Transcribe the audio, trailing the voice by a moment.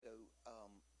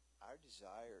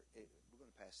desire. We're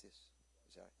going to pass this.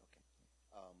 Is that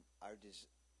right? Okay?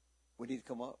 We need to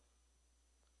come up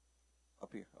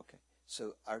here. Okay.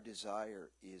 So our desire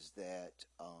is that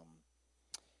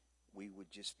we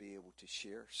would just be able to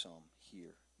share some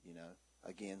here.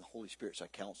 Again, the Holy Spirit's our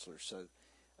counselor. So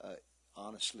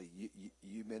honestly,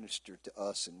 you minister to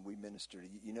us, and we minister to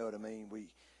you. You know what I mean?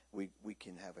 We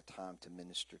can have a time to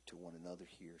minister to one another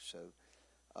here. So.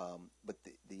 But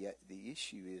the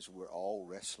issue is we're all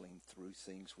wrestling through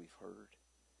things we've heard,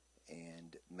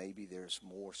 and maybe there's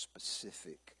more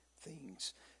specific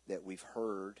things that we've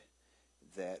heard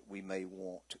that we may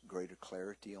want greater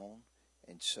clarity on,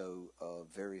 and so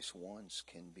various ones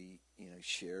can be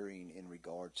sharing in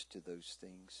regards to those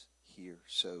things here.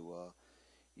 So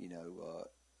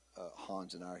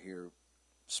Hans and I are here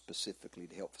specifically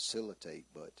to help facilitate,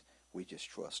 but we just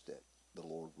trust that the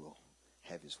Lord will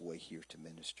have His way here to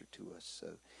minister to us.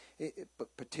 So,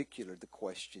 but particular, the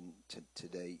question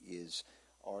today is: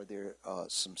 are there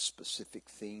some specific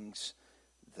things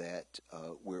that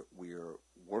we're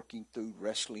working through,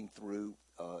 wrestling through,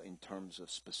 in terms of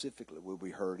specifically what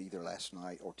we heard either last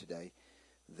night or today,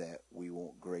 that we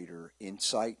want greater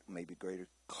insight, maybe greater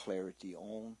clarity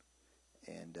on?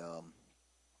 And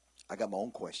I got my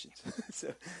own questions.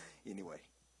 So, anyway,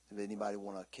 if anybody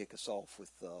want to kick us off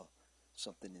with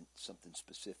something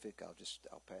specific,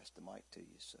 I'll pass the mic to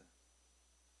you. So.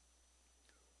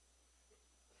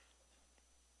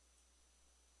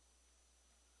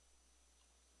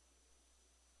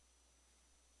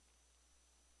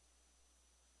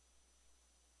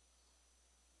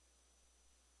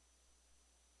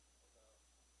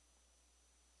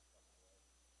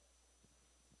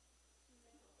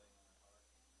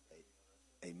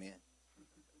 Amen.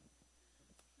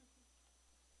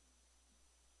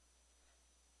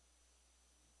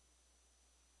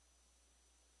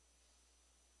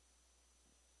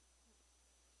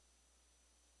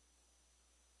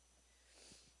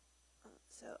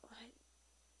 So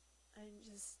I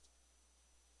just,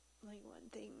 like, one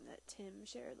thing that Tim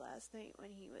shared last night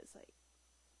when he was, like,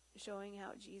 showing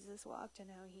how Jesus walked and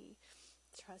how he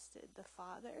trusted the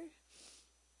Father.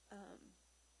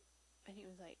 And he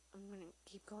was like, I'm going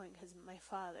to keep going because my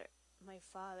father,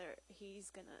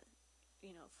 he's going to,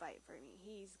 fight for me.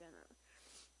 He's going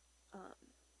to,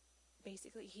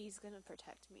 basically, he's going to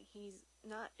protect me. He's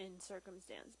not in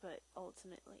circumstance, but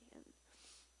ultimately.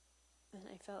 And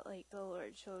I felt like the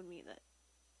Lord showed me that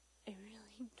I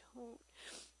really don't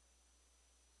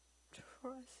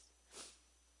trust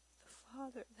the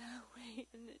Father that way,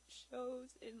 and it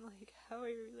shows in, like, how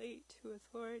I relate to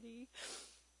authority.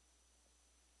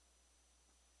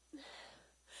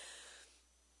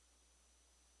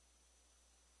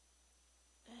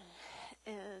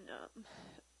 And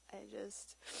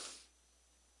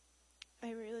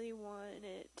I really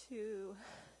wanted to,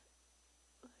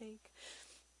 like,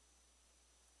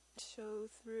 show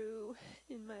through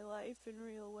in my life in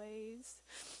real ways.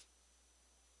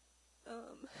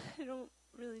 I don't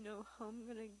really know how I'm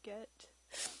gonna get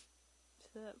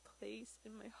to that place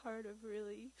in my heart of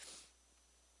really,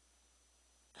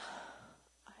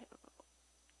 I don't know,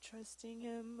 trusting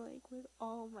Him, like, with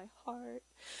all my heart.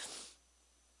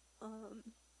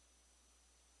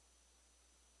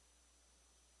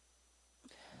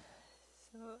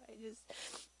 So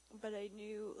but I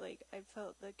knew, like, I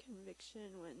felt the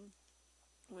conviction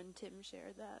when Tim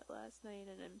shared that last night,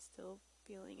 and I'm still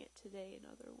feeling it today in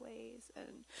other ways,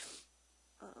 and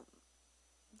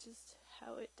just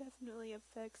how it definitely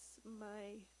affects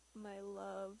my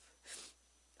love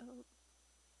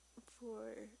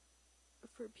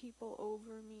for people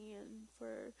over me, and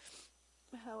for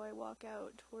how I walk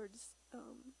out towards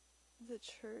the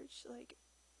church. Like,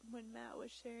 when Matt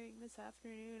was sharing this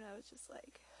afternoon, I was just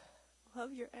like,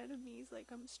 love your enemies.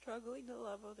 Like, I'm struggling to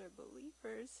love other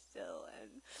believers still,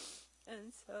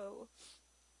 and so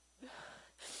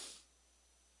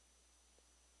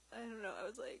I don't know, I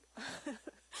was like,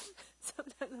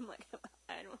 sometimes I'm like,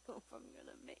 I don't know if I'm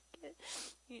gonna make it,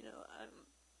 I'm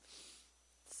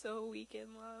so weak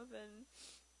in love, and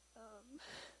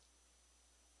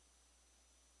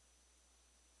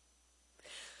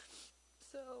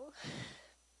so,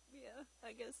 yeah,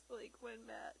 I guess, like, when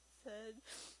Matt said,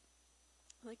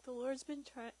 like, the Lord's been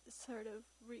sort of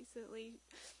recently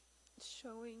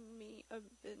showing me,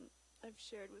 I've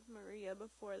shared with Maria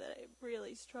before that I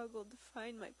really struggled to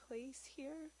find my place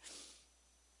here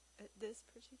at this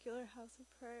particular house of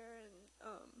prayer,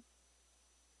 and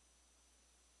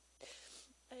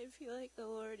I feel like the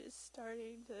Lord is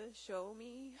starting to show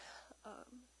me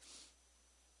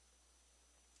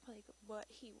like what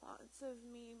he wants of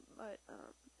me, but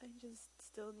I just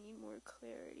still need more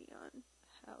clarity on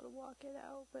how to walk it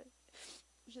out. But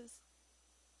just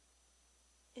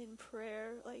in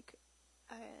prayer, like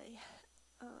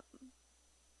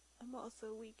I'm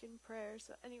also weak in prayer,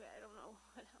 so anyway, I don't know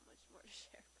how much more to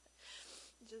share, but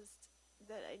just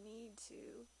that I need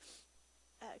to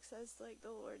access like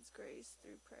the Lord's grace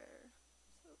through prayer.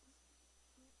 So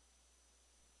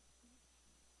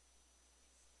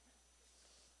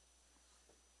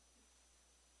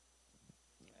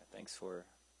Yeah, thanks for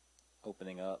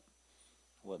opening up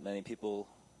what many people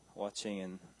watching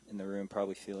and in the room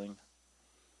probably feeling.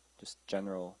 Just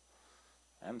general.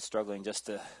 I'm struggling just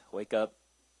to wake up,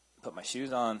 put my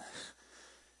shoes on,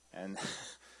 and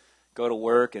go to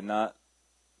work and not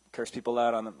curse people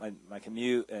out on my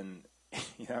commute. And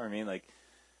you know what I mean? Like,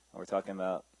 we're talking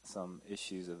about some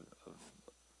issues of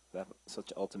that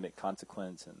such ultimate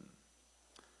consequence. And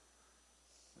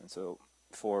so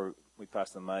before we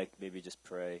pass the mic, maybe just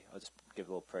pray. I'll just give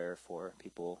a little prayer for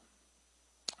people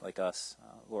like us.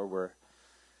 Lord,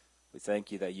 we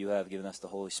thank you that you have given us the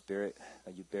Holy Spirit,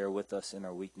 that you bear with us in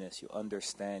our weakness. You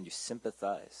understand, you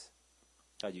sympathize.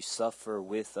 God, you suffer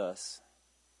with us,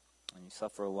 and you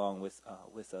suffer along with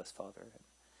us, Father.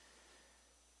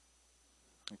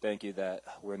 We thank you that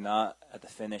we're not at the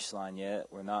finish line yet.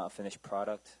 We're not a finished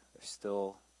product. There's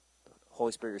still, the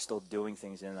Holy Spirit, you're still doing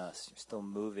things in us. You're still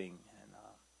moving, and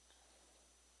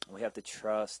we have to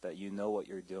trust that you know what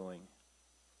you're doing.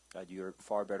 God, you're a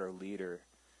far better leader.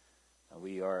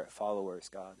 We are followers,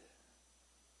 God.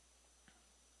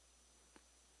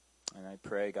 And I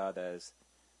pray, God, as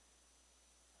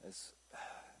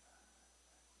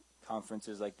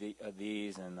conferences like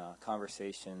these and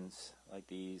conversations like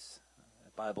these,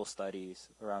 Bible studies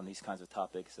around these kinds of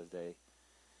topics, as they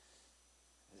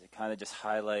kind of just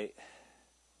highlight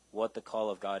what the call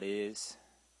of God is,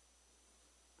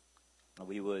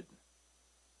 we would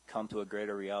come to a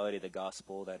greater reality of the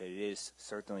gospel, that it is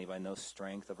certainly by no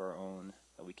strength of our own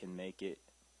that we can make it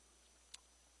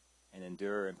and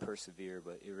endure and persevere,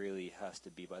 but it really has to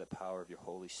be by the power of your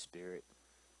Holy Spirit,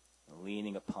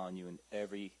 leaning upon you in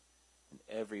every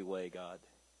way, God,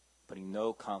 putting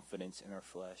no confidence in our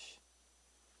flesh.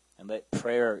 And let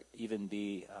prayer even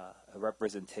be a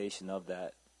representation of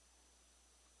that,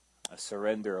 a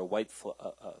surrender, a white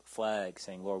flag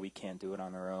saying, Lord, we can't do it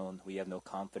on our own. We have no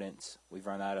confidence. We've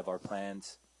run out of our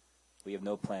plans. We have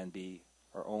no plan B.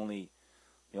 The only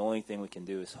thing we can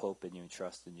do is hope in you and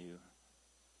trust in you.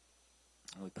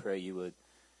 And we pray you would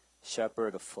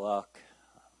shepherd the flock,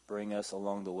 bring us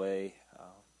along the way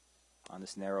on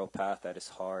this narrow path that is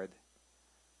hard.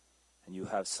 And you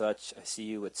have I see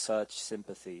you with such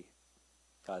sympathy,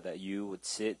 God, that you would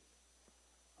sit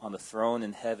on the throne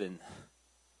in heaven,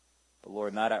 but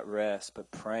Lord, not at rest, but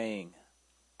praying,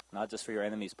 not just for your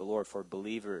enemies, but Lord, for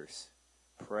believers,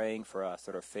 praying for us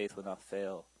that our faith would not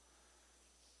fail.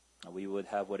 And we would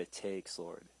have what it takes,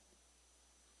 Lord.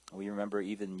 And we remember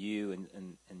even you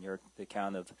and your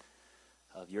account of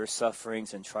your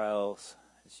sufferings and trials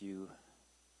as you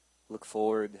look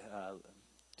forward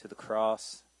to the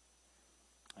cross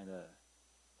and the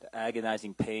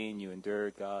agonizing pain you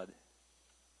endured, God.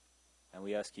 And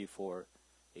we ask you for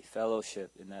a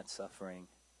fellowship in that suffering,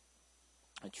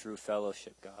 a true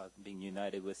fellowship, God, being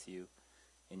united with you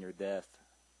in your death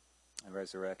and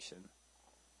resurrection.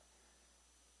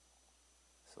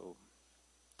 So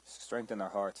strengthen our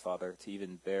hearts, Father, to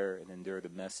even bear and endure the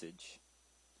message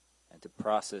and to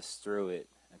process through it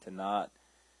and to not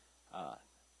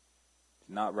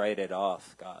write it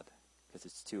off, God, because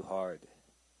it's too hard,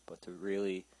 but to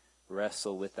really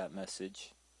wrestle with that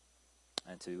message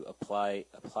and to apply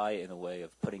it in a way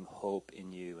of putting hope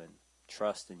in you and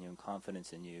trust in you and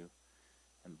confidence in you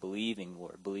and believing,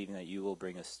 Lord, believing that you will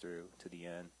bring us through to the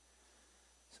end.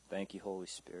 So thank you, Holy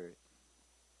Spirit.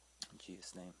 In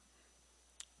Jesus' name.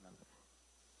 Amen.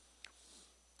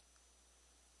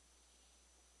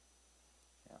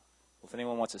 Yeah. Well, if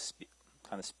anyone wants to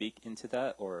kind of speak into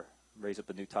that or raise up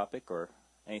a new topic or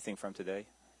anything from today,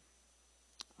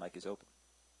 mic is open.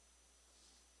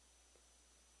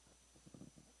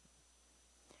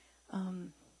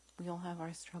 We all have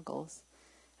our struggles.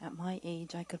 At my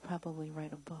age, I could probably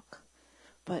write a book.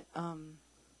 But,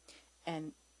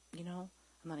 and, you know,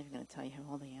 I'm not even going to tell you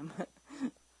how old I am.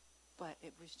 But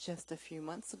it was just a few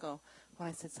months ago when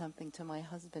I said something to my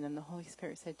husband, and the Holy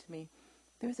Spirit said to me,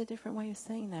 there's a different way of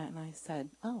saying that. And I said,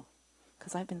 oh,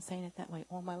 because I've been saying it that way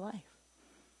all my life.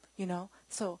 You know,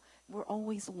 so we're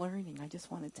always learning, I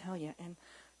just want to tell you. And,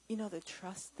 you know, the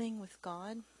trust thing with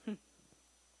God,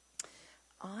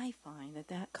 I find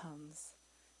that comes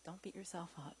don't beat yourself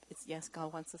up. It's yes,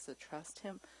 God wants us to trust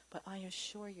him, but I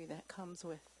assure you that comes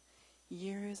with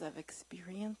years of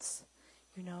experience.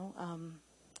 You know,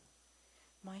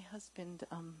 my husband,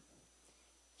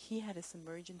 he had this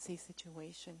emergency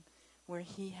situation where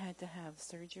he had to have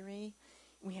surgery.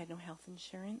 We had no health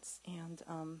insurance, and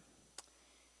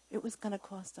it was going to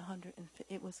cost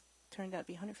turned out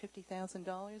to be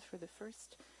 $150,000 for the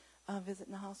first visit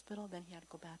in the hospital. Then he had to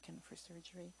go back in for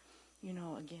surgery, you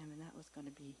know, again, and that was going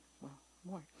to be, well,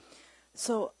 more.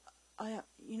 So,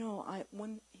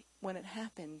 when it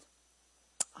happened,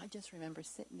 I just remember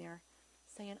sitting there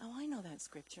saying, oh, I know that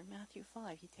scripture, Matthew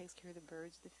 5. He takes care of the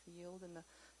birds of the field, and it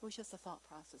was just a thought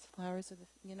process. Flowers of the,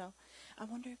 you know. I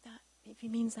wonder if he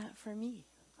means that for me.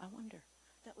 I wonder.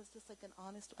 That was just like an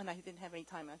honest, and I didn't have any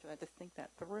time after that to think that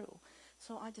through.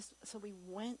 So we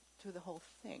went through the whole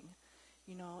thing,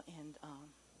 you know,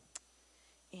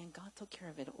 and God took care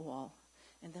of it all.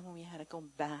 And then when we had to go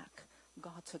back,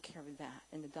 God took care of that.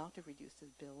 And the doctor reduced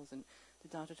his bills, and the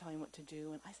doctor told him what to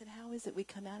do. And I said, how is it we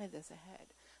come out of this ahead?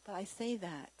 But I say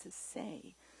that to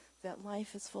say that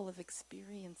life is full of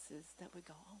experiences that we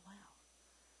go, oh, wow,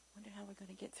 wonder how we're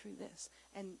going to get through this.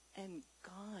 And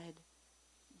God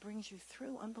brings you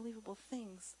through unbelievable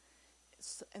things.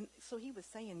 So he was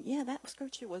saying, yeah, that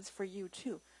scripture was for you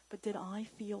too. But did I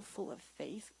feel full of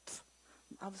faith?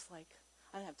 I was like,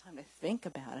 I didn't have time to think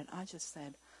about it. I just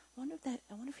said, I wonder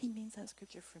if he means that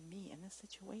scripture for me in this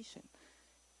situation.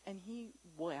 And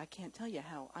I can't tell you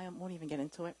how. I won't even get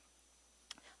into it.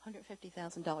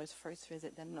 $150,000 first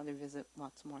visit, then another visit,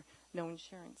 lots more. No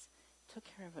insurance. Took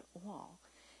care of it all.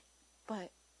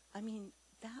 But, I mean,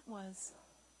 that was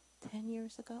 10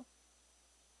 years ago.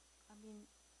 I mean,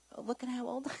 look at how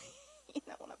old I am. You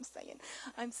know what I'm saying?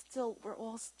 We're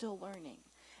all still learning.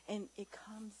 And it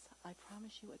comes, I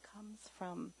promise you, it comes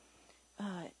from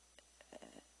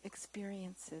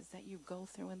experiences that you go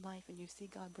through in life, and you see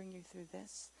God bring you through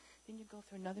this. Then you go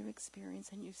through another experience,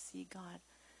 and you see God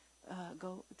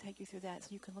go take you through that. So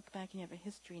you can look back and you have a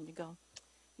history, and you go,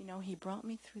 you know, he brought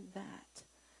me through that,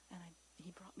 and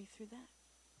he brought me through that.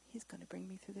 He's going to bring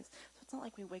me through this. So it's not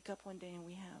like we wake up one day and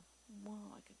we have,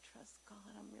 whoa, I can trust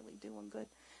God. I'm really doing good.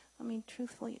 I mean,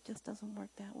 truthfully, it just doesn't work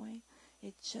that way.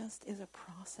 It just is a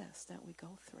process that we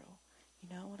go through. You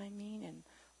know what I mean? And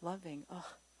loving.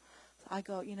 So I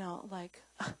go, you know, like,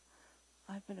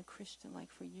 I've been a Christian,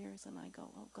 like, for years, and I go,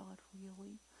 oh, God,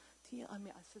 really? I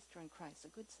mean, a sister in Christ, a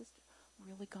good sister.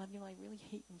 Really, God, you know, I really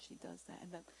hate when she does that.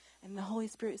 And the Holy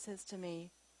Spirit says to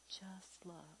me, just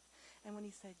love. And when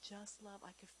he said just love,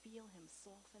 I could feel him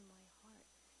soften my heart,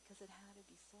 because it had to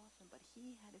be softened. But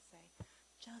he had to say,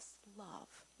 just love,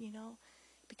 you know,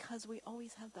 because we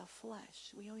always have the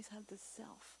flesh. We always have the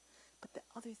self. But the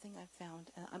other thing I found,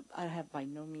 and I have by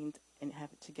no means and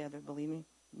have it together, believe me,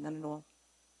 none at all.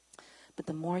 But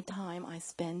the more time I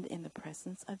spend in the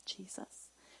presence of Jesus,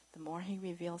 the more he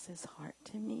reveals his heart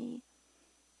to me,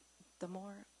 the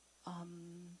more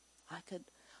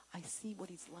I see what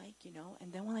he's like, you know.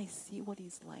 And then when I see what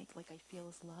he's like I feel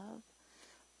his love.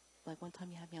 Like one time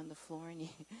he had me on the floor, and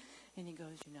he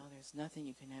goes, you know, there's nothing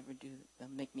you can ever do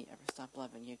that'll make me ever stop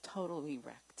loving you. Totally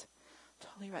wrecked.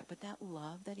 But that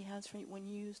love that he has for you, when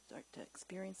you start to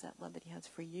experience that love that he has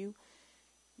for you,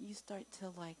 you start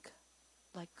to like,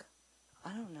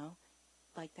 I don't know,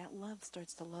 like that love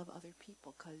starts to love other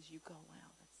people, because you go,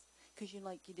 wow, because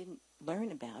you didn't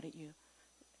learn about it, you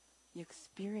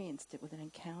experienced it with an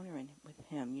encounter with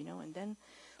him, you know, and then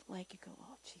like you go,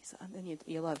 oh Jesus, and then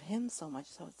you love him so much,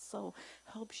 so it so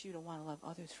helps you to want to love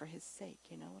others for his sake,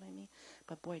 you know what I mean?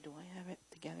 But boy, do I have it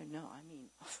together? No, I mean,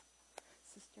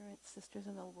 sisters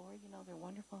in the Lord, you know, they're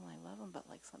wonderful and I love them, but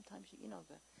like sometimes, you know,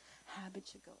 the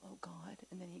habits, you go, oh God,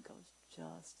 and then he goes,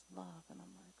 just love, and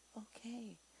I'm like,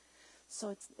 okay. So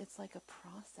it's like a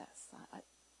process.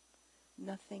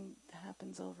 Nothing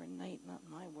happens overnight, not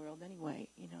in my world anyway,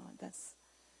 you know, that's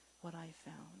what I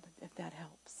found. If that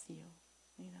helps you,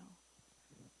 you know,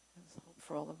 there's hope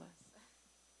for all of us.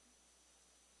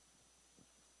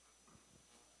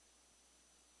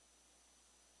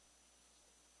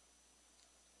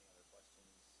 Any other questions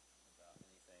about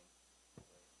anything today?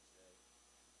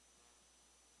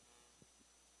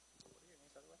 What are your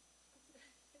names, by the way? My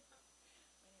name is Guahong.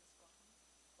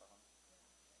 Guahong?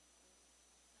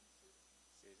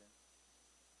 Susan?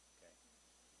 Okay.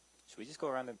 Should we just go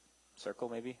around the circle,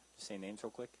 maybe? Just say names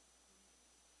real quick?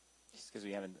 Just because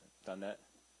we haven't done that.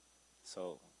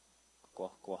 So,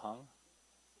 Guahong,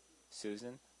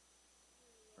 Susan,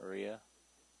 Maria,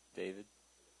 David,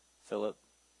 Philip,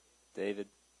 David,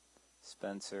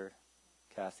 Spencer,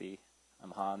 Kathy,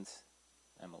 I'm Hans,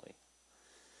 Emily.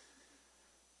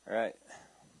 All right.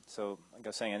 So, like I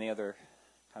was saying, any other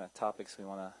kind of topics we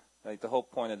want to, like the whole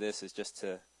point of this is just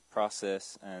to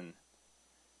process and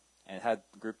have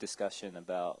group discussion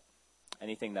about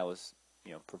anything that was,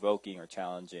 provoking or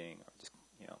challenging or just,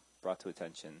 brought to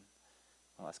attention in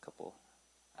the last couple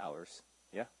hours.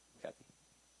 Yeah, Kathy?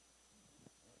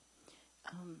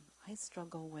 I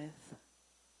struggle with,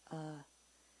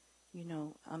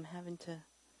 I'm having to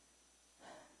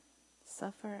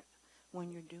suffer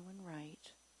when you're doing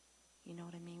right. You know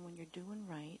what I mean? When you're doing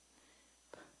right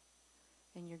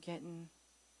and you're getting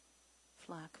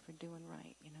flack for doing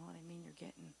right. You know what I mean? You're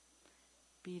getting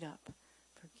beat up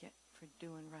for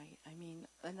doing right. I mean,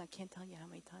 and I can't tell you how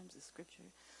many times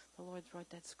the Lord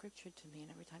brought that scripture to me, and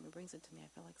every time He brings it to me, I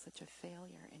feel like such a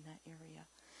failure in that area.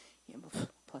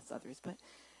 Plus others, but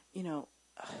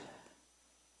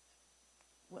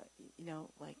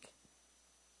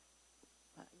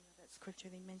that scripture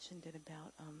they mentioned it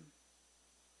about.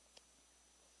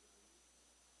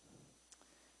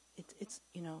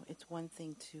 It's one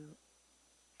thing to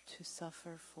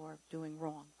suffer for doing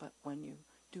wrong, but when you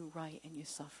do right and you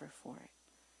suffer for it,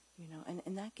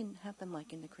 and that can happen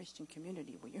like in the Christian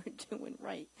community where you're doing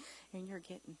right and you're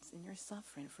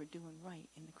suffering for doing right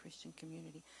in the Christian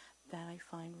community. That I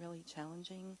find really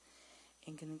challenging,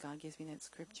 and then God gives me that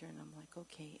scripture, and I'm like,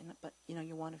 okay, but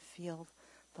you want to feel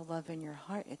the love in your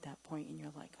heart at that point, and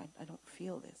you're like, I don't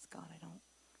feel this, God, I don't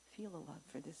feel the love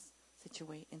for this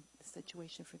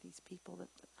situation for these people. That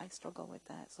I struggle with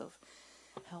that. So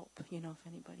help, if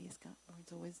anybody's got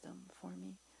words of wisdom for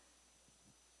me.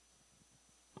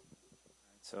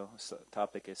 So the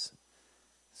topic is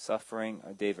suffering.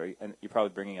 Dave, and you're probably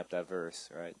bringing up that verse,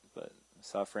 right? But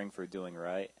suffering for doing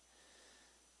right.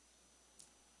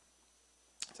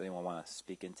 Does anyone want to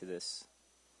speak into this?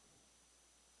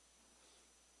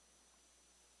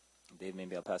 Dave,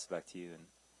 maybe I'll pass it back to you.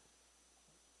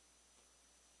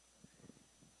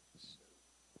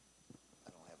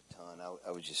 I don't have a ton.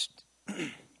 I was just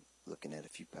looking at a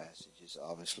few passages.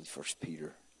 Obviously, 1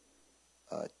 Peter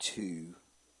 2,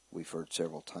 we've heard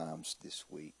several times this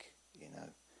week,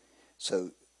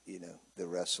 So, the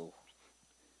wrestle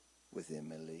with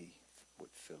Emily,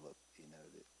 with Philip,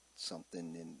 that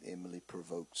something in Emily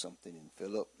provoked something in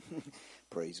Philip.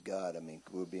 Praise God. I mean,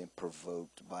 we're being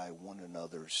provoked by one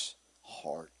another's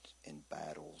heart in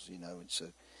battles, and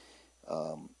so,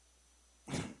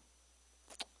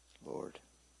 Lord.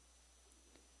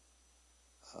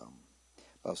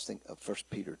 I was thinking of 1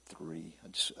 Peter 3. I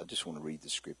just want to read the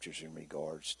scriptures in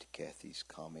regards to Kathy's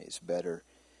comment. It's better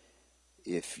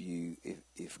if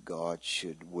God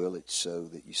should will it so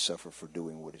that you suffer for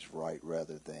doing what is right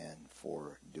rather than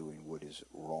for doing what is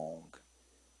wrong.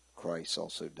 Christ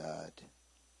also died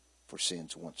for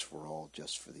sins once for all,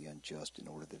 just for the unjust, in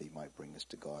order that He might bring us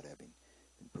to God, having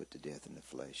been put to death in the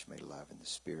flesh, made alive in the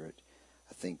spirit.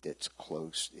 I think that's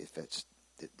close.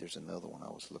 There's another one I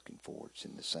was looking for. It's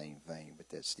in the same vein, but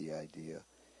that's the idea.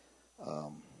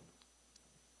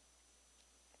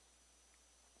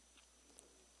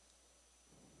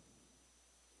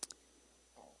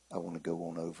 I want to go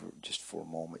on over just for a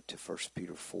moment to 1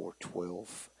 Peter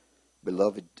 4:12.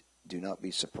 Beloved, do not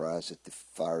be surprised at the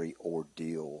fiery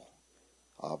ordeal.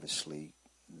 Obviously,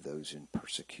 those in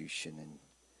persecution, and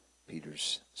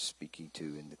Peter's speaking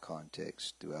to in the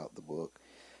context throughout the book.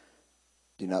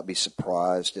 Do not be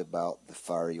surprised about the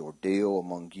fiery ordeal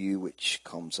among you which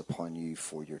comes upon you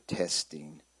for your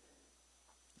testing,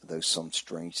 though some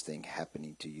strange thing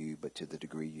happening to you, but to the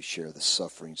degree you share the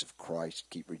sufferings of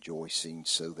Christ, keep rejoicing,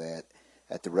 so that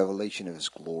at the revelation of His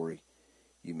glory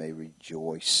you may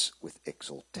rejoice with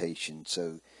exultation.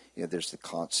 So, there's the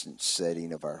constant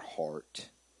setting of our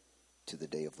heart to the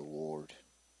day of the Lord.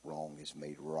 Wrong is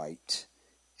made right,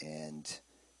 and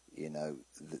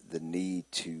the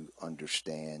need to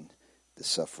understand the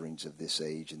sufferings of this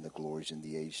age and the glories in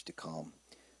the age to come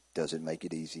doesn't make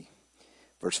it easy.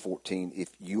 Verse 14, if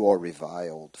you are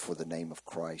reviled for the name of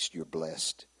Christ, you're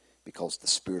blessed, because the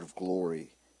Spirit of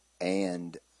glory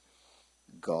and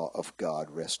of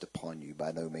God rest upon you.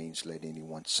 By no means let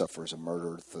anyone suffer as a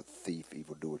murderer, thief,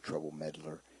 evildoer, trouble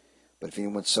meddler. But if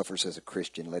anyone suffers as a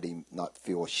Christian, let him not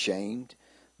feel ashamed,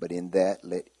 but in that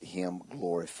let him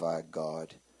glorify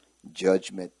God.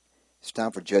 Judgment. It's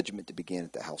time for judgment to begin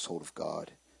at the household of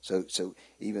God. So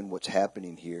even what's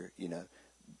happening here,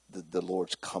 the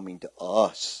Lord's coming to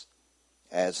us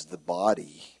as the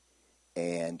body,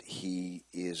 and He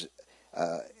is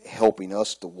helping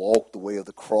us to walk the way of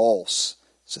the cross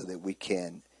so that we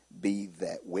can be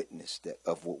that witness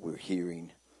of what we're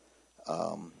hearing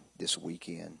this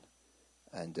weekend.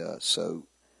 And so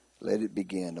let it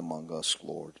begin among us,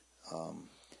 Lord.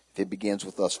 If it begins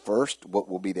with us first, what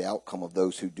will be the outcome of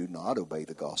those who do not obey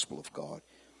the gospel of God?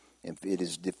 If it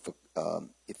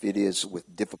is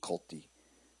with difficulty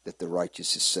that the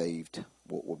righteous is saved,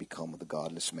 what will become of the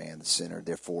godless man, the sinner?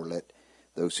 Therefore, let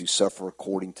those who suffer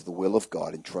according to the will of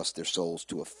God entrust their souls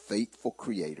to a faithful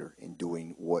Creator in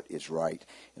doing what is right.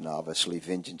 And obviously,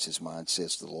 vengeance is mine,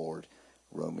 says the Lord.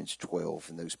 Romans 12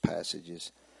 in those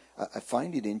passages. I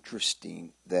find it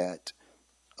interesting that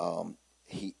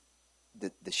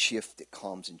the shift that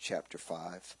comes in chapter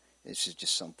 5. This is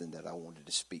just something that I wanted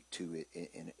to speak to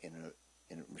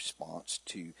in response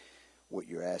to what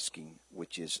you're asking,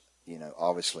 which is,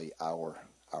 obviously our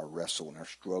wrestle and our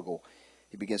struggle.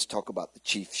 He begins to talk about the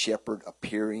chief shepherd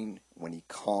appearing when he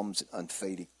comes, an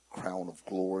unfading crown of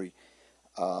glory.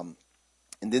 And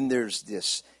then there's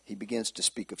this, he begins to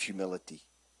speak of humility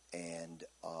and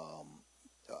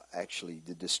actually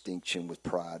the distinction with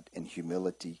pride and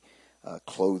humility.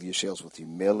 Clothe yourselves with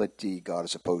humility. God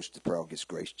is opposed to the proud, gives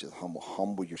grace to the humble.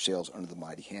 Humble yourselves under the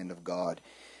mighty hand of God.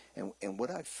 And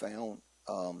what I found,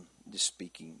 just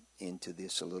speaking into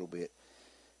this a little bit,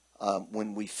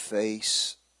 when we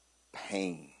face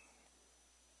pain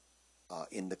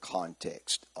in the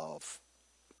context of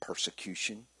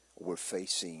persecution, we're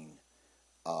facing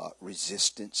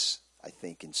resistance. I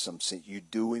think in some sense you're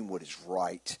doing what is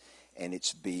right, and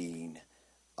it's being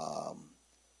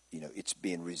it's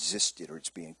being resisted, or it's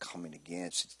being coming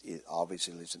against. It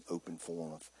obviously is an open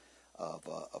form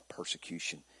of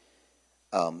persecution.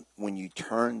 When you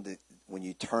turn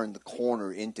the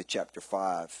corner into chapter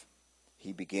 5,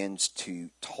 he begins to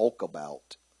talk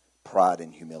about pride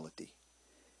and humility.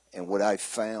 And what I've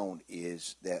found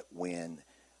is that when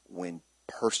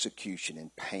persecution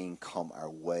and pain come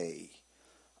our way,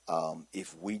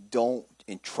 if we don't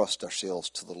entrust ourselves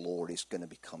to the Lord, it's going to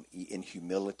become, in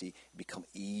humility, become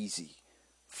easy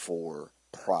for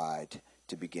pride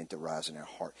to begin to rise in our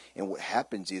heart. And what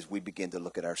happens is we begin to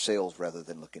look at ourselves rather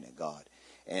than looking at God.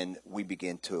 And we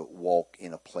begin to walk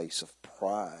in a place of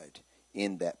pride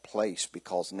in that place,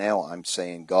 because now I'm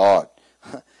saying, God,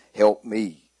 help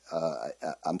me.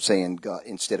 I'm saying, God,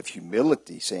 instead of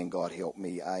humility, saying, God, help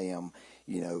me. I am,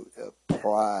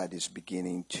 pride is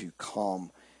beginning to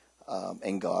come.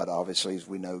 And God, obviously, as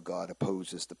we know, God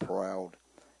opposes the proud.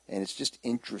 And it's just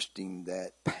interesting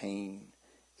that pain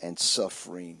and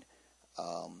suffering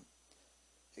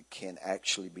can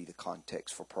actually be the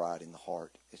context for pride in the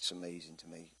heart. It's amazing to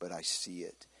me, but I see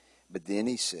it. But then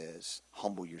he says,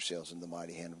 humble yourselves in the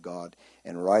mighty hand of God.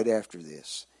 And right after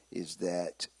this is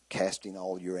that casting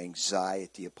all your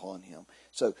anxiety upon him.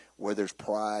 So where there's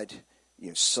pride,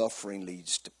 suffering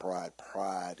leads to pride.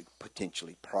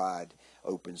 Potentially pride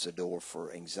opens the door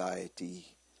for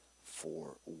anxiety,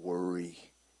 for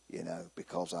worry,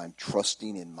 because I'm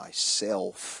trusting in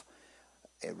myself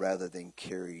rather than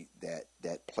carry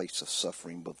that place of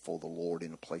suffering before the Lord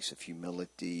in a place of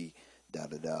humility,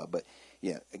 But,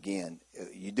 again,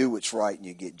 you do what's right and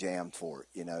you get jammed for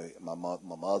it. My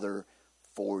mother,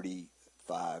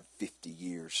 45, 50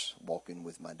 years walking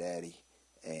with my daddy,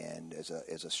 and as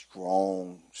a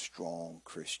strong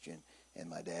Christian, and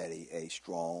my daddy a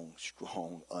strong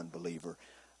unbeliever,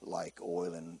 like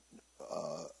oil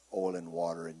and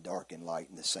water and dark and light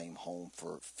in the same home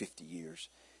for 50 years.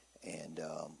 And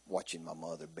watching my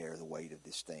mother bear the weight of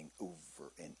this thing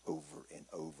over and over and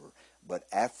over. But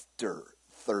after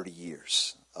 30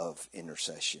 years of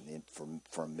intercession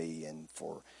from me and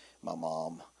for my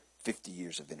mom, 50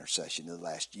 years of intercession, in the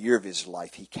last year of his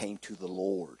life, he came to the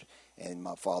Lord. And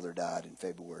my father died in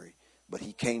February. But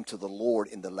he came to the Lord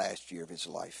in the last year of his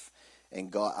life.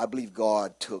 And God, I believe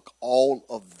God took all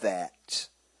of that,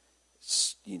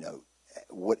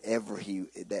 whatever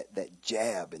that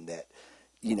jab and that,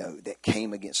 that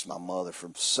came against my mother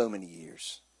from so many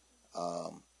years.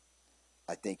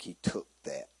 I think he took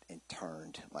that and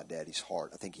turned my daddy's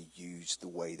heart. I think he used the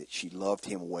way that she loved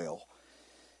him well.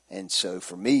 And so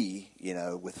for me,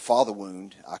 with the father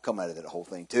wound, I come out of that whole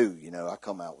thing too. I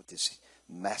come out with this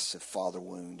massive father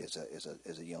wound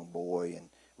as a young boy, and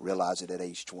realize it at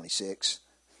age 26.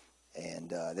 And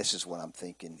this is what I'm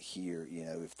thinking here.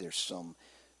 If there's some,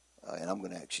 and I'm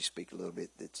going to actually speak a little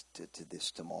bit to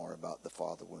this tomorrow about the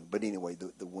father wound. But anyway,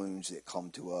 the wounds that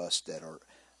come to us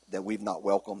that we've not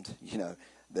welcomed,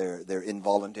 they're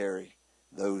involuntary.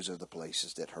 Those are the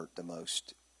places that hurt the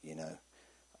most,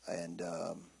 And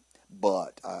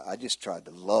but I just tried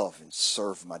to love and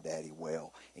serve my daddy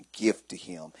well and give to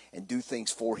him and do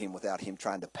things for him without him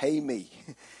trying to pay me.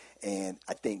 And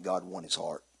I think God won his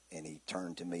heart. And he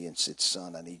turned to me and said,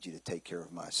 son, I need you to take care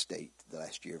of my estate. the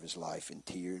last year of his life in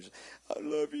tears. I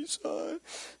love you, son,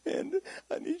 and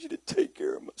I need you to take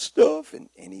care of my stuff. And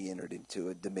he entered into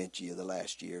a dementia the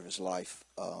last year of his life.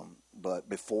 But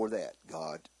before that,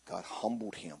 God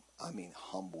humbled him. I mean,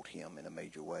 humbled him in a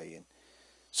major way. And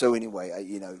so anyway,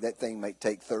 that thing may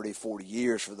take 30, 40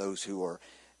 years for those who are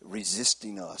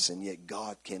resisting us, and yet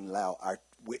God can allow our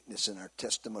witness and our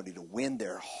testimony to win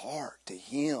their heart to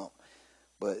him.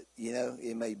 But,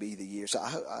 it may be the year. So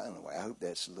I hope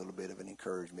that's a little bit of an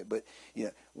encouragement. But,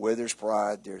 where there's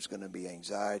pride, there's going to be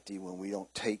anxiety when we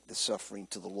don't take the suffering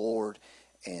to the Lord.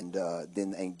 And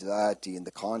then anxiety in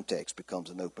the context becomes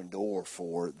an open door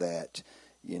for that,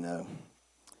 be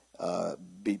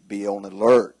on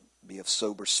alert, be of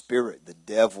sober spirit. The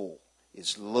devil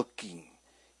is looking.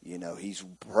 He's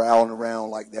prowling around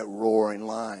like that roaring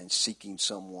lion, seeking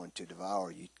someone to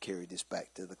devour. You carry this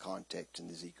back to the context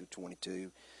in Ezekiel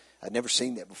 22. I'd never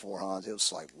seen that before, Hans. It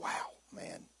was like, wow,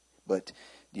 man. But,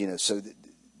 so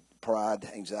pride,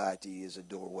 anxiety is a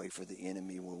doorway for the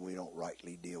enemy when we don't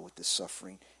rightly deal with the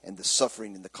suffering. And the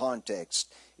suffering in the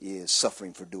context is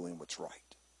suffering for doing what's right.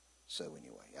 So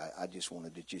anyway, I just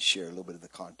wanted to just share a little bit of the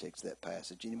context of that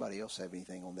passage. Anybody else have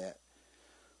anything on that?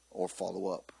 Or follow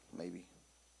up, maybe?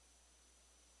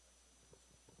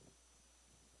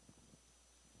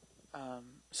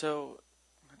 So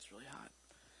that's really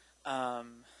hot.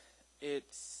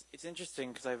 It's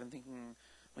interesting because I've been thinking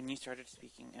when you started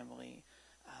speaking, Emily,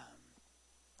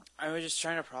 I was just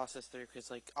trying to process through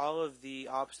because like all of the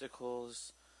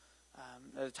obstacles,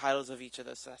 the titles of each of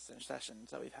the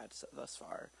sessions that we've had thus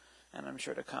far, and I'm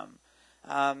sure to come,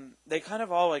 they kind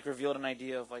of all like revealed an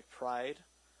idea of like pride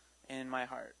in my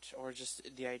heart, or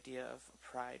just the idea of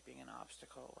pride being an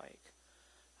obstacle, like.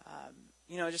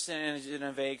 Just in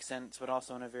a vague sense, but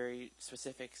also in a very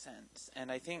specific sense. And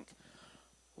I think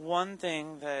one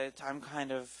thing that I'm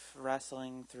kind of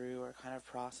wrestling through or kind of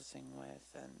processing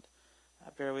with, and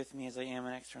bear with me as I am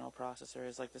an external processor,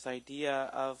 is like this idea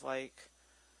of like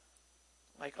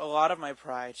a lot of my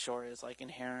pride, sure, is like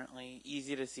inherently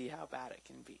easy to see how bad it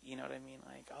can be. You know what I mean?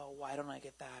 Like, oh, why don't I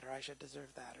get that? Or I should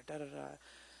deserve that, or da-da-da.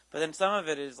 But then some of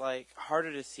it is like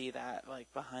harder to see that,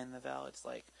 like behind the veil. It's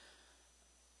like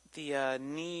the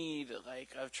need, like,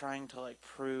 of trying to, like,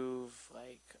 prove,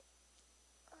 like,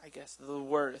 I guess, the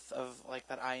worth of, like,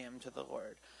 that I am to the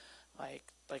Lord.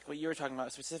 Like what you were talking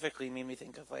about specifically made me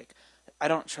think of, like, I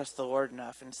don't trust the Lord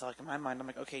enough. And so, like, in my mind, I'm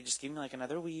like, okay, just give me, like,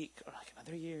 another week or, like,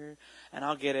 another year, and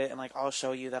I'll get it, and, like, I'll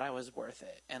show you that I was worth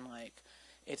it. And, like,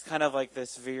 it's kind of, like,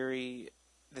 this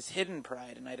hidden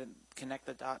pride, and I didn't connect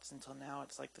the dots until now.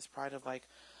 It's, like, this pride of, like,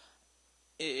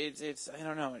 It's I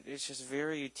don't know, it's just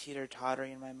very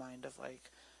teeter-tottering in my mind of,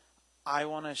 like, I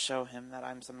want to show him that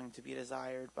I'm something to be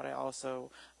desired, but I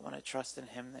also want to trust in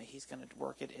him that he's going to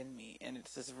work it in me. And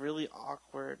it's this really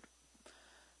awkward,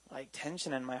 like,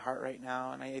 tension in my heart right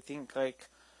now. And I think, like,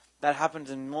 that happens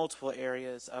in multiple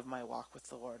areas of my walk with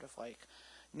the Lord of, like,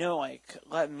 no, like,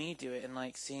 let me do it. And,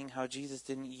 like, seeing how Jesus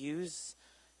didn't use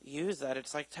that.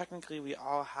 It's like, technically we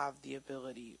all have the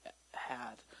ability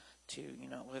to,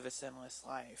 live a sinless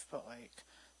life, but, like,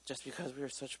 just because we were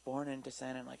such born into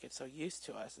sin and, like, it's so used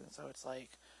to us, and so it's, like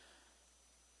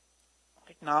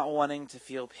not wanting to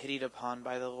feel pitied upon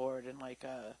by the Lord in, like,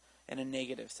 in a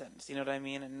negative sense, you know what I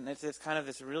mean? And it's kind of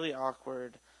this really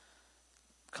awkward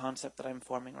concept that I'm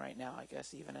forming right now, I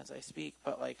guess, even as I speak,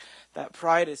 but, like, that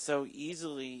pride is so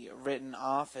easily written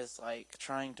off as, like,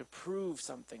 trying to prove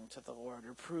something to the Lord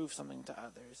or prove something to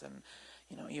others, and,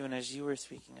 even as you were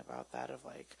speaking about that of,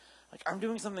 like, I'm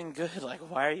doing something good, like,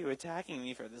 why are you attacking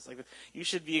me for this? Like, you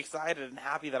should be excited and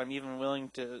happy that I'm even willing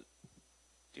to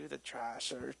do the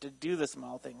trash or to do the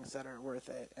small things that are worth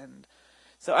it. And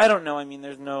so I don't know, I mean,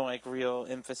 there's no, like, real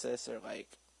emphasis or, like,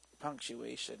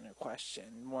 punctuation or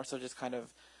question, more so just kind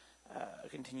of a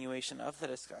continuation of the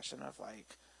discussion of,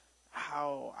 like,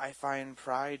 how I find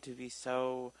pride to be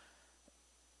so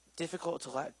difficult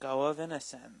to let go of, in a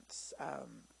sense,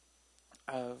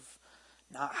 of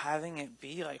not having it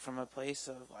be, like, from a place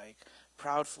of, like,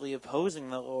 proudly opposing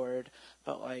the Lord,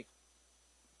 but, like,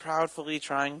 proudly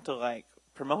trying to, like,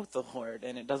 promote the Lord,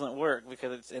 and it doesn't work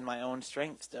because it's in my own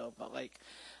strength still, but, like,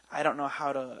 I don't know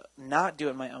how to not do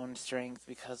it in my own strength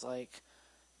because, like,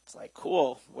 it's like,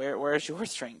 cool, where's your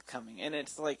strength coming? And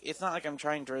it's like, it's not like I'm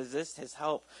trying to resist his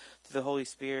help through the Holy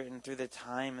Spirit and through the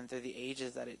time and through the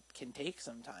ages that it can take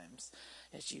sometimes.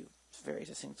 As you very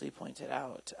succinctly pointed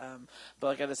out. But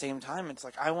like at the same time, it's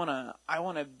like I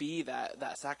wanna be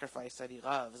that sacrifice that he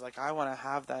loves. Like I wanna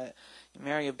have that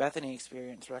Mary of Bethany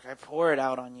experience where like I pour it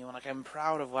out on you, and like I'm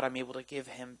proud of what I'm able to give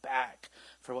him back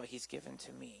for what he's given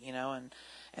to me, you know.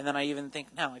 And then I even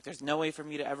think now, like there's no way for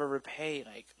me to ever repay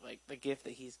like the gift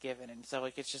that he's given, and so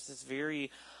like it's just this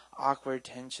very awkward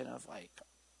tension of like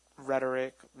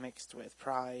rhetoric mixed with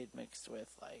pride, mixed with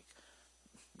like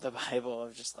the Bible,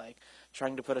 of just like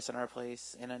trying to put us in our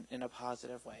place in a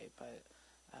positive way. But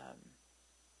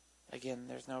again,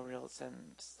 there's no real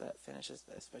sentence that finishes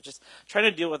this, but just trying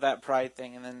to deal with that pride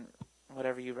thing, and then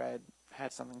whatever you read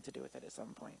had something to do with it at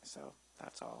some point. So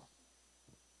that's all.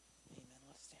 Amen.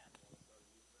 Let's stand.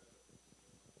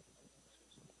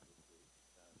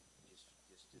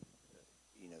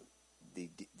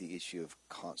 The issue of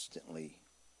constantly,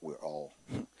 we're all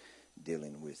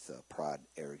dealing with pride,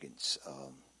 arrogance,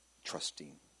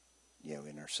 trusting,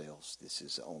 in ourselves. This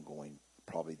is ongoing,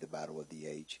 probably the battle of the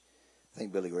age. I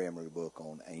think Billy Graham wrote a book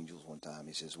on angels one time.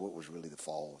 He says, what was really the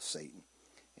fall of Satan?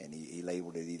 And he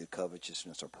labeled it either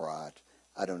covetousness or pride.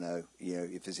 I don't know,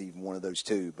 if it's even one of those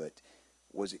two, but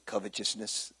was it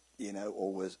covetousness,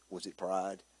 or was it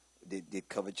pride? Did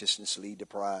covetousness lead to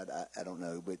pride? I don't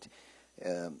know, but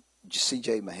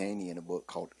C.J. Mahaney in a book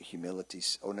called Humility.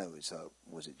 Oh no,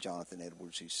 was it Jonathan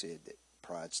Edwards who said that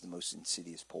pride's the most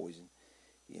insidious poison?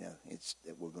 It's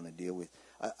that we're going to deal with.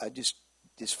 I just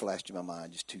flashed in my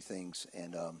mind just two things,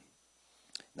 and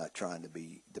not trying to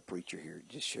be the preacher here,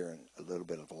 just sharing a little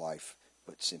bit of life,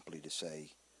 but simply to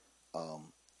say,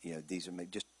 these are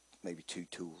maybe two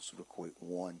tools real quick.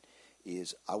 One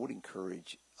is I would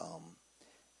encourage,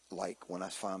 like when I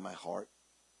find my heart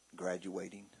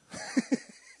graduating.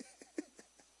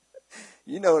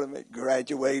 You know what I mean?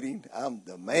 Graduating. I'm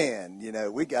the man.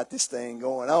 We got this thing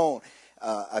going on.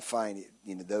 I find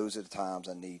it, those are the times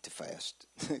I need to fast.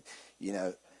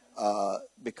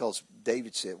 Because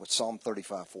David said with Psalm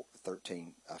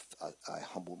 35:13, I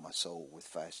humbled my soul with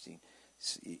fasting.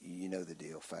 You know the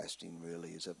deal. Fasting really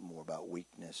is more about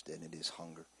weakness than it is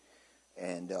hunger.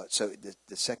 And so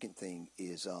the second thing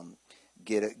is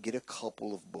get a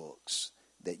couple of books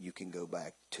that you can go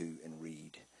back to and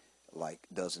read like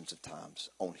dozens of times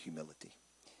on humility.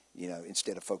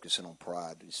 Instead of focusing on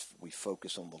pride, we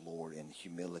focus on the Lord, and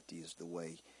humility is the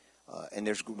way. And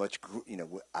there's much,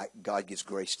 God gives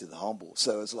grace to the humble.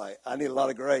 So it's like, I need a lot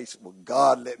of grace. Well,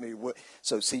 God let me.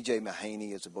 So C.J.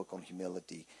 Mahaney is a book on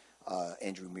humility.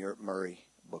 Andrew Murray,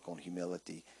 book on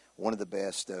humility. One of the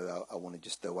best, though, I want to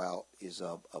just throw out is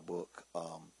a book,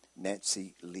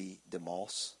 Nancy Lee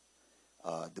DeMoss.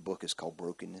 The book is called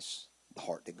Brokenness, The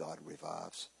Heart That God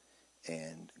Revives.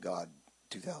 And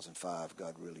 2005,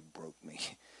 God really broke me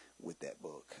with that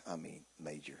book. I mean,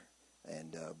 major.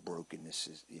 And brokenness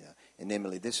is, and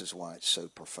Emily, this is why it's so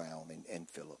profound, and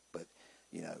Philip, but,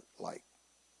 like,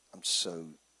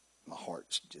 my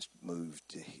heart's just moved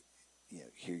to,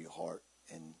 hear your heart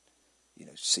and,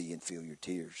 see and feel your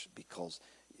tears, because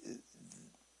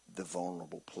the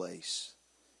vulnerable place,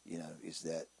 is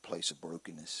that place of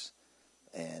brokenness.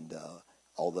 And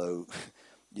although,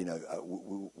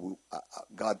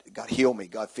 God heal me,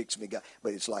 God fix me,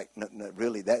 but it's like, no,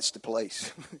 really, that's the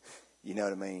place. You know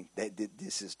what I mean?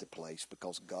 This is the place,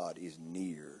 because God is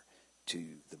near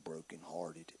to the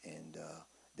brokenhearted, and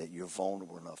that you're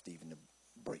vulnerable enough to even to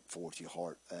break forth your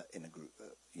heart in a group,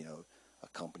 a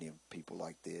company of people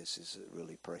like this is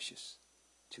really precious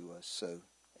to us. So,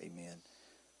 amen.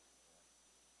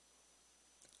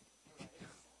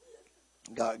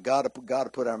 God to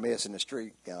put our mess in the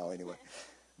street. Anyway.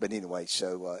 But anyway,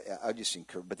 so I just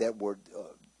encourage. But that word,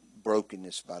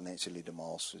 brokenness by Nancy Lee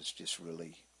DeMoss, is just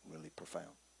really, really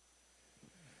profound.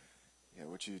 Yeah,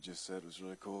 what you just said was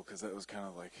really cool, because that was kind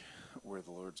of like where the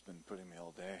Lord's been putting me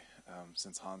all day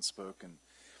since Hans spoke, and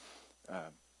I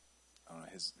don't know,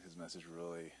 his message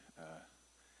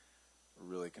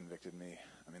really convicted me.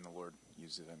 I mean, the Lord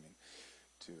used it. I mean,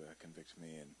 to convict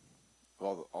me, and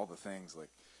all the things, like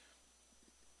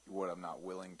what I'm not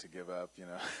willing to give up,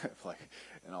 like,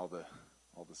 and all the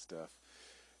stuff.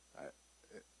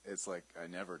 It's like I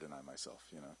never deny myself,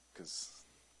 because.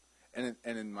 And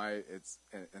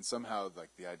somehow, like,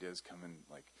 the ideas come in,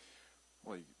 like,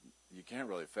 well, you can't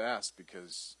really fast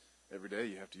because every day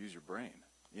you have to use your brain,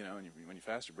 and when you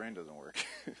fast, your brain doesn't work,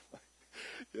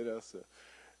 so,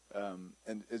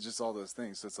 and it's just all those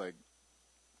things. So it's like,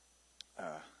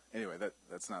 anyway,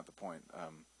 that's not the point.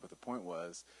 But the point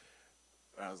was,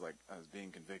 I was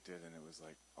being convicted, and it was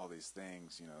like all these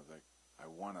things, like I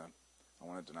want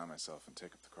to deny myself and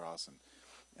take up the cross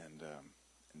and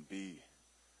be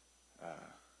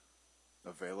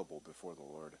available before the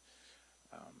Lord,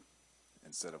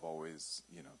 instead of always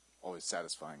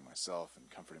satisfying myself and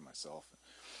comforting myself,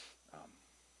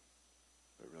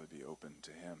 but really be open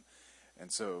to Him.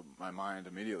 And so my mind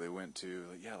immediately went to,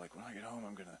 like when I get home,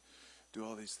 I'm going to do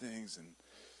all these things and,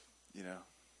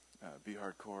 be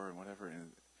hardcore and whatever.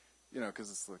 And,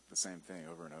 because it's like the same thing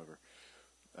over and over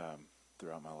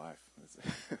throughout my life. It's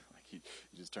like you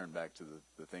just turn back to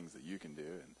the things that you can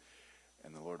do.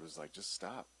 And the Lord was like, just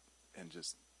stop and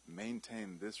just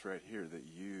maintain this right here, that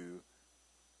you,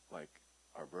 like,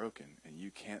 are broken and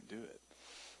you can't do it.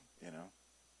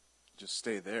 Just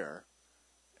stay there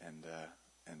and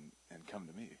come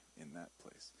to me in that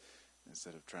place,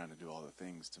 instead of trying to do all the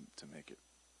things to make it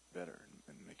better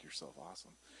and make yourself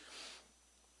awesome.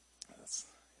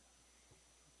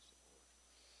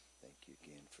 Thank you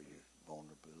again for your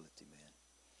vulnerability, man.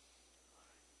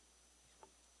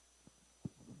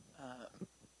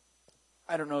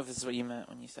 I don't know if this is what you meant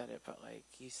when you said it, but like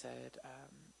you said,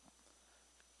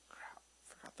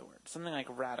 forgot the word. Something like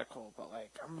radical, but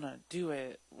like I'm gonna do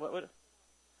it. What?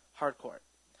 Hardcore.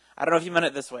 I don't know if you meant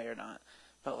it this way or not,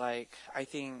 but like I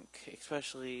think,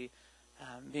 especially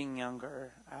being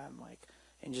younger,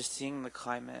 and just seeing the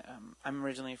climate. I'm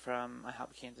originally from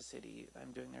Kansas City.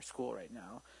 I'm doing their school right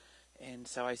now, and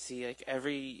so I see like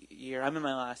every year. I'm in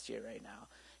my last year right now,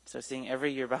 so seeing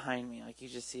every year behind me, like you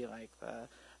just see like the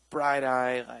bright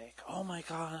eye, like oh my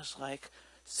gosh, like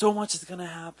so much is gonna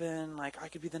happen. Like I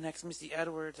could be the next Missy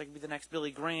Edwards. I could be the next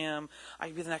Billy Graham. I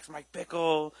could be the next Mike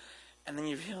Bickle. And then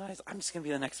you realize, I'm just going to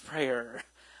be the next prayer.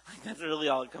 Like, that's really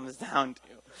all it comes down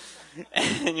to.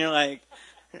 And you're like,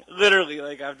 literally,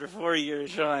 like, after 4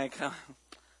 years, you're like, oh,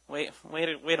 wait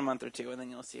a month or two, and then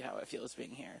you'll see how it feels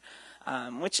being here.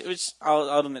 Which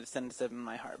I'll admit sends in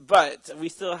my heart. But we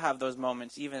still have those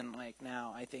moments, even, like,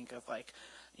 now, I think of, like,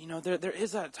 there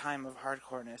is that time of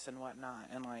hardcoreness and whatnot.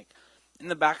 And, like, in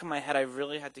the back of my head, I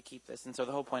really had to keep this. And so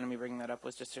the whole point of me bringing that up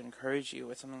was just to encourage you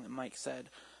with something that Mike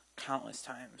said countless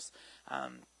times.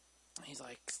 He's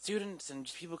like, students and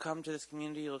people come to this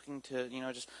community looking to,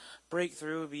 just break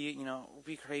through,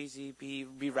 be crazy,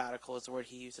 be radical is the word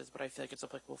he uses, but I feel like it's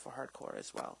applicable for hardcore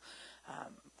as well.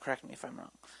 Correct me if I'm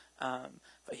wrong.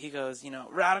 But he goes,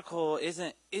 radical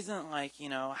isn't like,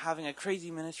 having a crazy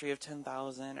ministry of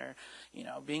 10,000 or,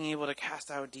 being able to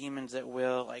cast out demons at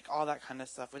will, like all that kind of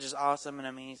stuff, which is awesome and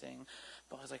amazing.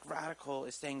 But I was like, radical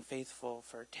is staying faithful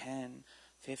for 10,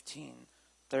 15,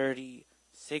 30,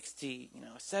 60,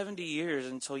 70 years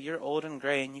until you're old and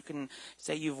gray and you can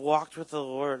say you've walked with the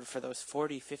Lord for those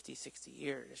 40, 50, 60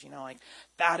 years. Like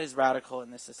that is radical in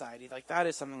this society. Like that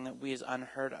is something that we is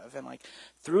unheard of. And like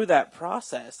through that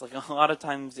process, like a lot of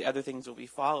times the other things will be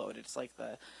followed. It's like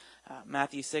the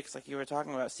Matthew 6, like you were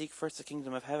talking about, seek first the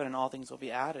kingdom of heaven and all things will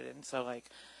be added. And so like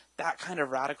that kind of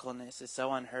radicalness is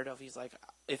so unheard of. He's like,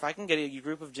 if I can get a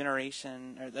group of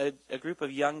a group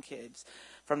of young kids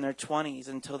from their 20s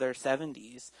until their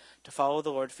 70s to follow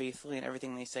the Lord faithfully in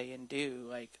everything they say and do,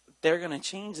 like they're going to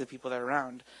change the people that are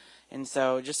around. And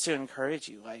so just to encourage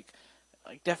you, like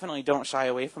definitely don't shy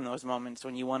away from those moments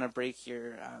when you want to break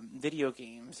your video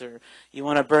games or you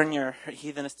want to burn your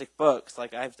heathenistic books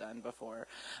like I've done before.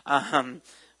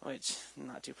 Which I'm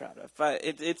not too proud of, but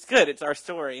it's good. It's our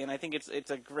story, and I think it's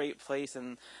a great place,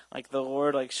 and like the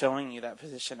Lord like showing you that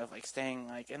position of like staying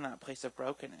like in that place of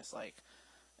brokenness. Like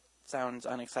sounds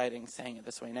unexciting saying it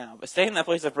this way now, but stay in that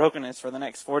place of brokenness for the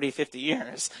next 40, 50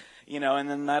 years, and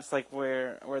then that's like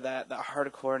where that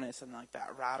hardcoreness and like that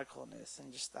radicalness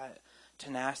and just that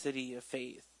tenacity of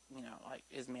faith, like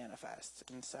is manifest.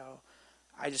 And so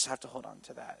I just have to hold on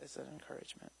to that as an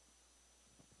encouragement.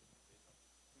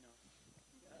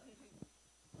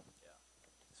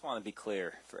 I want to be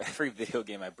clear, for every video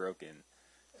game I've broken,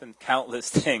 there's been countless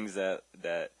things that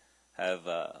have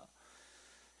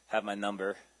my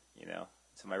number,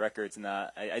 So my record's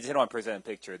not. I just didn't want to present a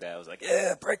picture that I was like,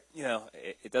 yeah, break.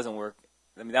 It doesn't work.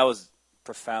 I mean, that was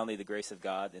profoundly the grace of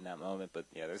God in that moment. But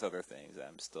yeah, there's other things that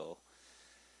I'm still.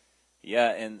 Yeah,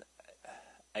 and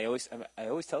I always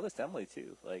tell this to Emily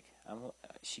too. Like,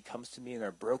 she comes to me in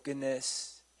her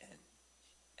brokenness,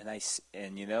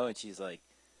 and she's like.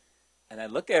 And I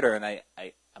look at her and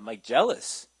I'm like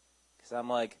jealous because I'm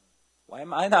like, why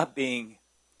am I not being,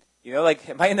 like,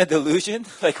 am I in a delusion?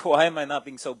 Like, why am I not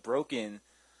being so broken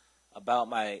about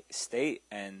my state?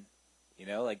 And,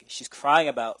 like she's crying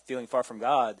about feeling far from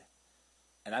God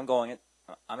and I'm going,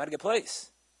 I'm at a good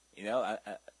place,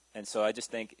 and so I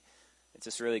just think it's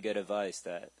just really good advice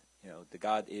that, the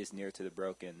God is near to the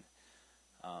broken.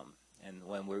 And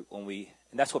and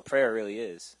that's what prayer really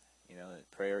is.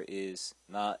 Prayer is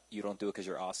not you don't do it because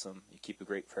you're awesome. You keep a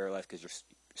great prayer life because you're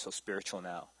so spiritual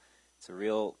now. It's a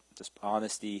real just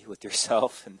honesty with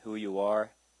yourself and who you are,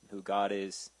 and who God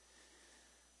is.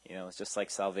 It's just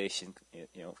like salvation. It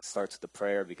starts with the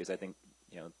prayer, because I think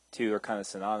two are kind of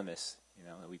synonymous.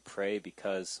 We pray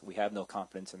because we have no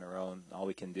confidence in our own. All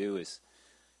we can do is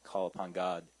call upon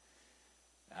God,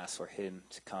 ask for Him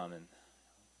to come and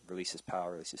release His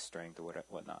power, release His strength, or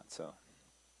whatnot. So,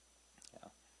 yeah,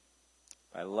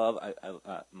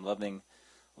 I'm loving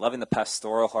the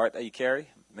pastoral heart that you carry.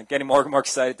 I'm getting more and more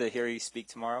excited to hear you speak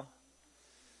tomorrow.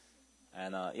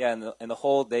 And and the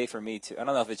whole day for me too. I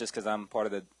don't know if it's just because I'm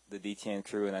part of the DTN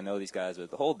crew and I know these guys,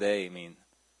 but the whole day,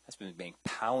 that's been being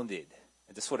pounded.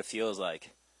 And just what it feels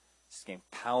like, just getting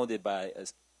pounded by a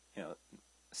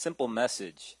simple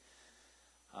message.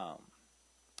 But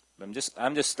I'm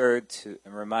just stirred to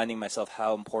and reminding myself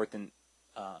how important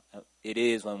it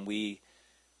is when we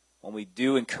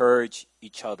do encourage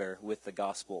each other with the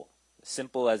gospel,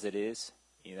 simple as it is.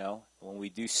 When we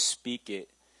do speak it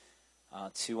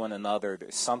to one another,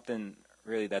 there's something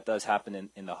really that does happen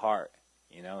in the heart.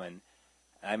 And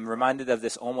I'm reminded of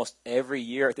this almost every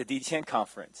year at the DTN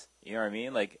conference. You know what I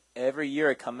mean? Like every year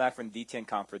I come back from the DTN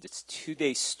conference, it's 2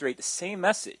 days straight, the same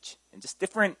message, and just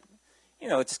different.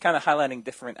 It's just kind of highlighting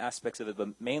different aspects of it,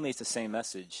 but mainly it's the same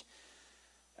message.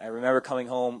 I remember coming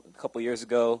home a couple years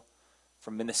ago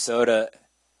from Minnesota,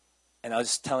 and I was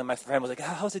just telling my friend, I was like,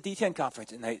 how's the D10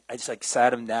 conference? And I just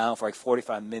sat him down for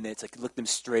 45 minutes, looked him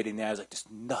straight in the eye. I was like,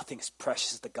 just nothing as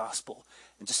precious as the gospel.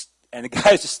 And the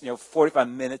guy's just, 45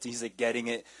 minutes, and he's getting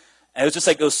it. And it was just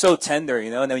it was so tender,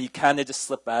 and then you kind of just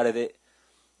slip out of it.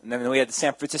 And then we had the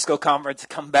San Francisco conference to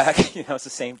come back, it's the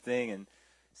same thing. And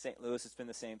St. Louis, it's been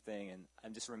the same thing. And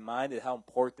I'm just reminded how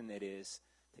important it is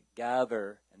to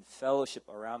gather and fellowship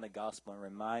around the gospel and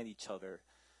remind each other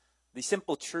these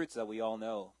simple truths that we all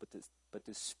know, but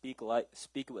to speak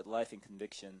it with life and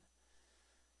conviction.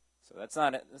 So that's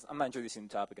not it. I'm not introducing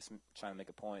the topic. I'm trying to make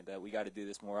a point that we got to do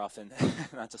this more often,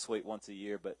 not just wait once a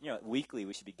year, but weekly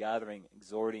we should be gathering,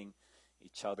 exhorting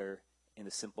each other in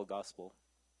the simple gospel.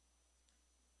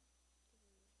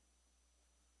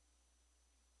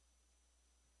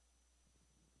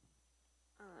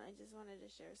 I just wanted to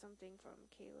share something from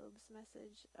Caleb's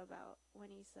message about when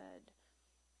he said,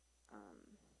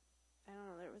 I don't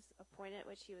know, there was a point at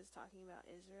which he was talking about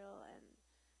Israel and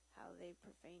how they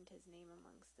profaned his name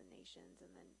amongst the nations,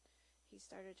 and then he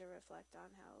started to reflect on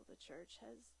how the church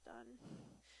has done.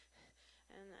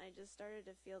 And I just started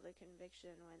to feel the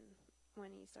conviction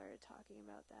when he started talking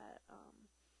about that,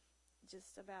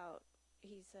 just about,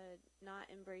 he said,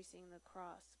 not embracing the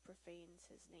cross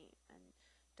profanes his name, and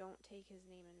don't take his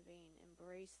name in vain,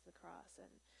 embrace the cross.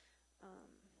 And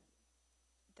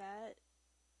that,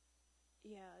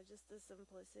 just the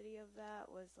simplicity of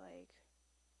that was I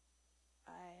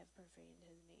have profaned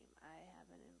his name. I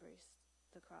haven't embraced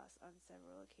the cross on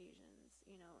several occasions,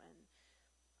 and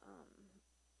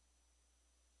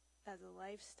as a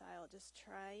lifestyle, just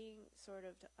trying sort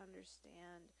of to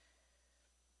understand.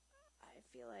 I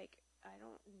feel like I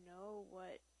don't know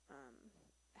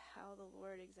how the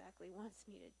Lord exactly wants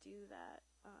me to do that.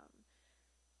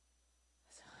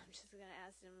 So I'm just going to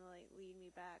ask him to lead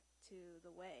me back to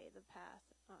the way, the path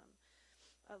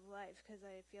of life, because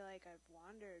I feel like I've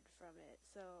wandered from it.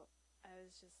 So I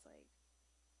was just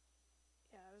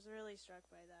I was really struck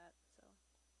by that. So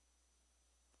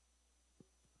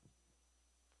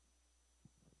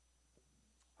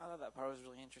I thought that part was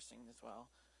really interesting as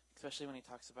well, especially when he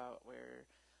talks about where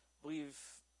I believe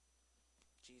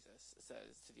Jesus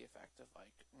says to the effect of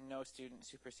no student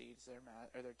supersedes their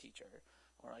their teacher,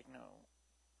 or no,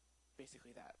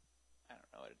 basically that. I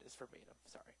don't know what it is verbatim.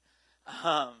 Sorry.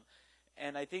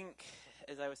 And I think,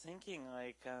 as I was thinking,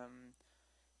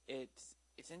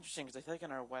 it's interesting because I feel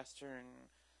in our Western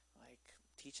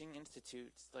teaching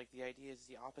institutes, the idea is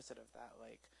the opposite of that.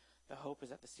 The hope is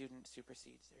that the student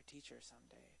supersedes their teacher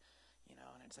someday.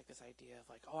 And it's this idea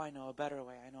of oh, I know a better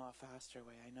way, I know a faster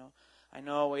way, I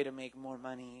know a way to make more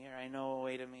money, or I know a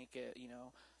way to make it,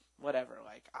 whatever.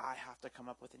 I have to come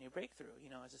up with a new breakthrough,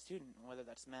 as a student, whether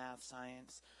that's math,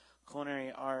 science,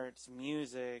 culinary arts,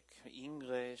 music,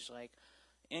 English,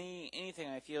 anything.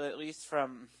 I feel, at least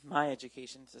from my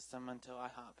education system until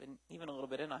IHOP, and even a little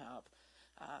bit in IHOP,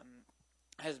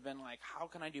 has been how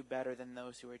can I do better than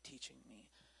those who are teaching me?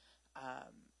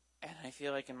 And I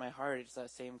feel in my heart it's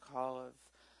that same call of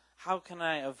how can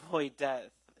I avoid death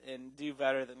and do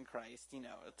better than Christ?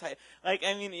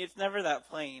 It's never that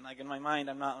plain. In my mind,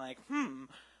 I'm not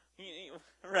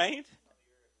right?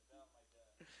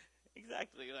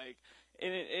 Exactly.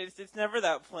 It's never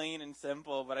that plain and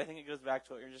simple. But I think it goes back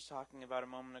to what you were just talking about a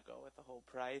moment ago with the whole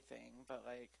pride thing. But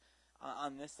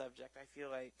on this subject, I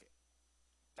feel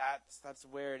that's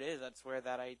where it is. That's where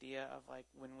that idea of like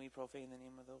when we profane the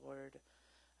name of the Lord,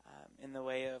 in the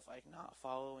way of like not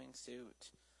following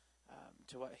suit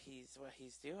to what he's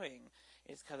doing,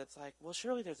 is because it's like, well,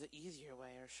 surely there's an easier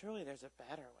way, or surely there's a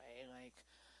better way. Like,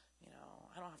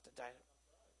 I don't have to die.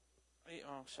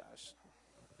 Oh, shush.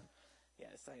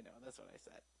 Yes, I know. That's what I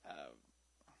said.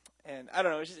 And I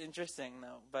don't know. It's just interesting,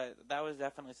 though. But that was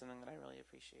definitely something that I really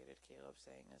appreciated Caleb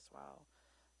saying as well.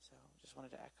 So just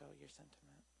wanted to echo your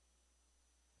sentiment.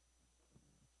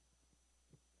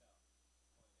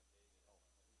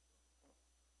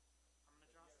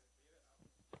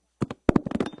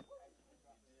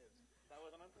 That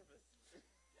wasn't on purpose.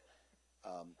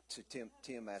 So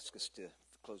Tim asked us to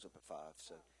close up at 5.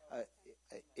 So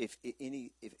if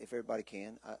everybody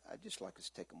can, I'd just like us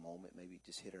to take a moment, maybe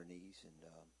just hit our knees and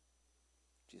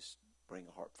just bring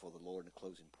a heart before the Lord in a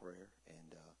closing prayer.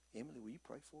 And Emily, will you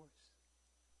pray for us?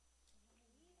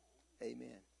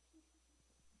 Amen.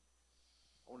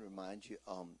 I want to remind you,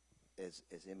 as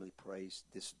Emily prays,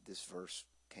 this verse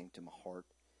came to my heart,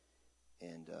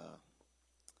 and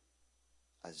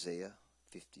Isaiah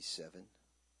 57:15.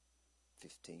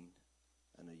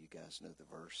 I know you guys know the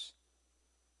verse.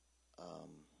 Let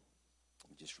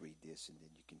me just read this, and then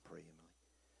you can pray, Emily.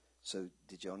 So,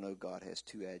 did y'all know God has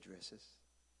 2 addresses?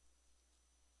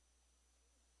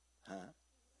 Huh?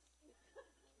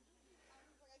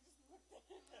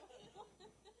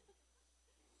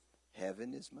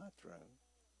 Heaven is my throne.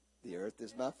 The earth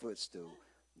is my footstool.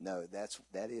 No, that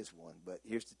is one. But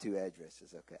here's the 2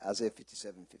 addresses. Okay, Isaiah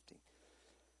 57:15.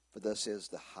 For thus says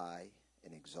the high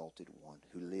and exalted one,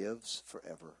 who lives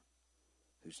forever,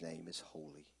 whose name is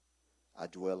holy. I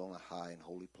dwell on a high and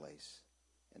holy place,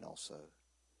 and also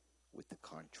with the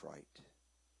contrite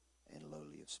and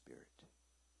lowly of spirit,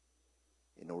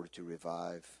 in order to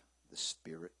revive the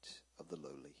spirit of the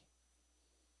lowly,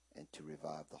 and to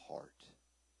revive the heart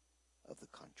of the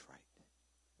contrite.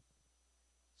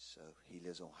 So he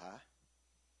lives on high,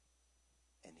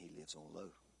 and he lives on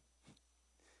low.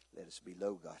 Let us be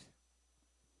low, God.